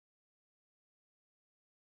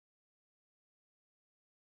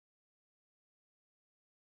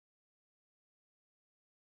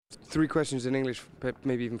3 questions in English,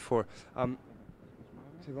 maybe even 4.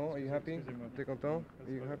 C'est bon? Are you happy? T'es content?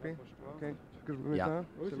 Are you happy? Okay. Yeah.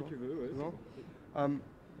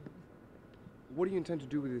 What do you intend to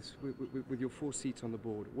do with this, with your 4 seats on the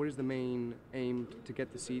board? What is the main aim to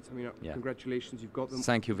get the seats? I mean, congratulations, you've got them.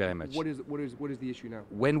 Thank you very much. What is the issue now?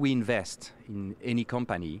 When we invest in any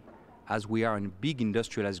company, as we are a big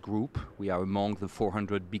industrialized group, we are among the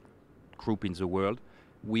 400 big group in the world,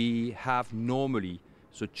 we have normally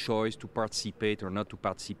the choice to participate or not to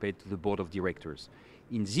participate to the board of directors.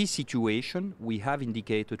 In this situation, we have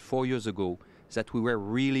indicated 4 years ago that we were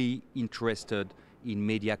really interested in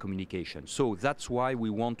media communication. So that's why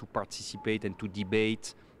we want to participate and to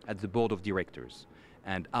debate at the board of directors.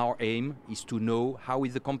 And our aim is to know how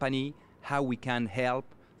is the company, how we can help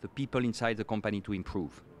the people inside the company to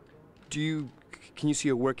improve. Can you see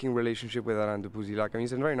a working relationship with Alain de Bouzillac? I mean,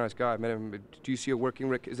 he's a very nice guy. I met him. Do you see a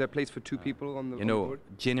working? Is there a place for 2 people on the board?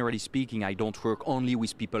 Generally speaking, I don't work only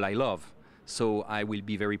with people I love, so I will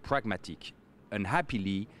be very pragmatic.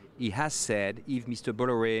 Unhappily, he has said if Mr.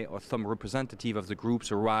 Bollore or some representative of the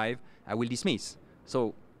groups arrive, I will dismiss.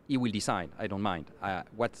 So he will decide. I don't mind.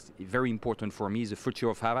 What's very important for me is the future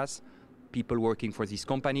of Havas, people working for this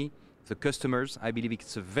company. The customers, I believe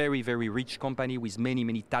it's a very, very rich company with many,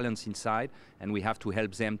 many talents inside, and we have to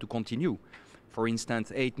help them to continue. For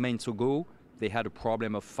instance, 8 months ago, they had a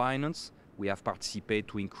problem of finance. We have participated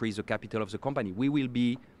to increase the capital of the company. We will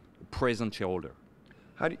be a present shareholder.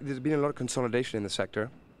 There's been a lot of consolidation in the sector,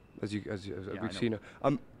 as we've seen.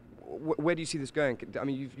 Where do you see this going? I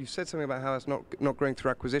mean, you've said something about how it's not growing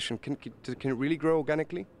through acquisition. Can it really grow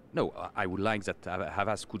organically? No, I would like that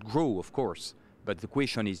Havas could grow, of course. But the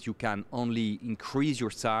question is, you can only increase your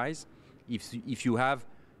size if you have,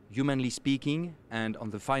 humanly speaking, and on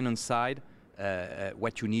the finance side,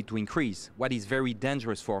 what you need to increase. What is very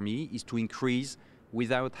dangerous for me is to increase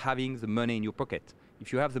without having the money in your pocket.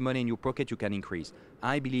 If you have the money in your pocket, you can increase.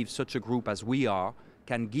 I believe such a group as we are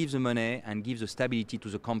can give the money and give the stability to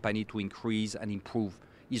the company to increase and improve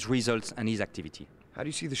his results and his activity. How do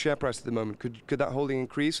you see the share price at the moment? Could that holding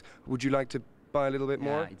increase? Would you like to buy a little bit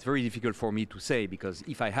more? It's very difficult for me to say, because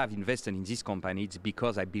if I have invested in this company, it's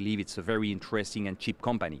because I believe it's a very interesting and cheap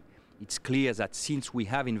company. It's clear that since we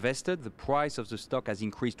have invested, the price of the stock has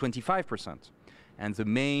increased 25%. And the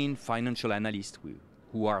main financial analysts,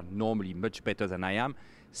 who are normally much better than I am,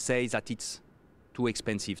 say that it's too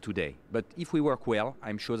expensive today. But if we work well,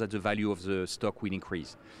 I'm sure that the value of the stock will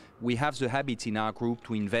increase. We have the habit in our group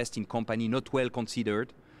to invest in company not well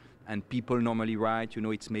considered, and people normally write,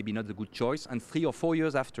 it's maybe not the good choice. And 3 or 4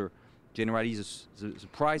 years after, generally the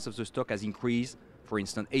price of the stock has increased, for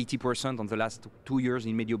instance, 80% on the last 2 years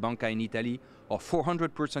in Mediobanca in Italy, or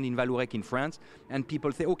 400% in Vallourec in France. And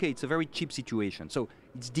people say, okay, it's a very cheap situation. So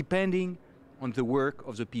it's depending on the work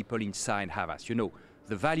of the people inside Havas.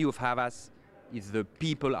 The value of Havas is the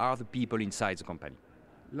people inside the company.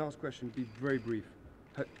 Last question, be very brief.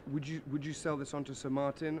 Would you sell this on to Sir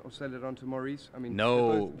Martin or sell it on to Maurice? I mean,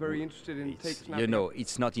 no, they're both very interested in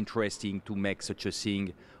it's not interesting to make such a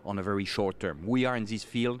thing on a very short term. We are in this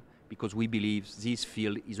field because we believe this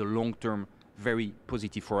field is a long-term, very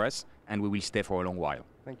positive for us, and we will stay for a long while.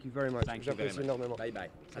 Thank you very much. Thank you very much. Bye-bye.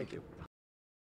 Thank you.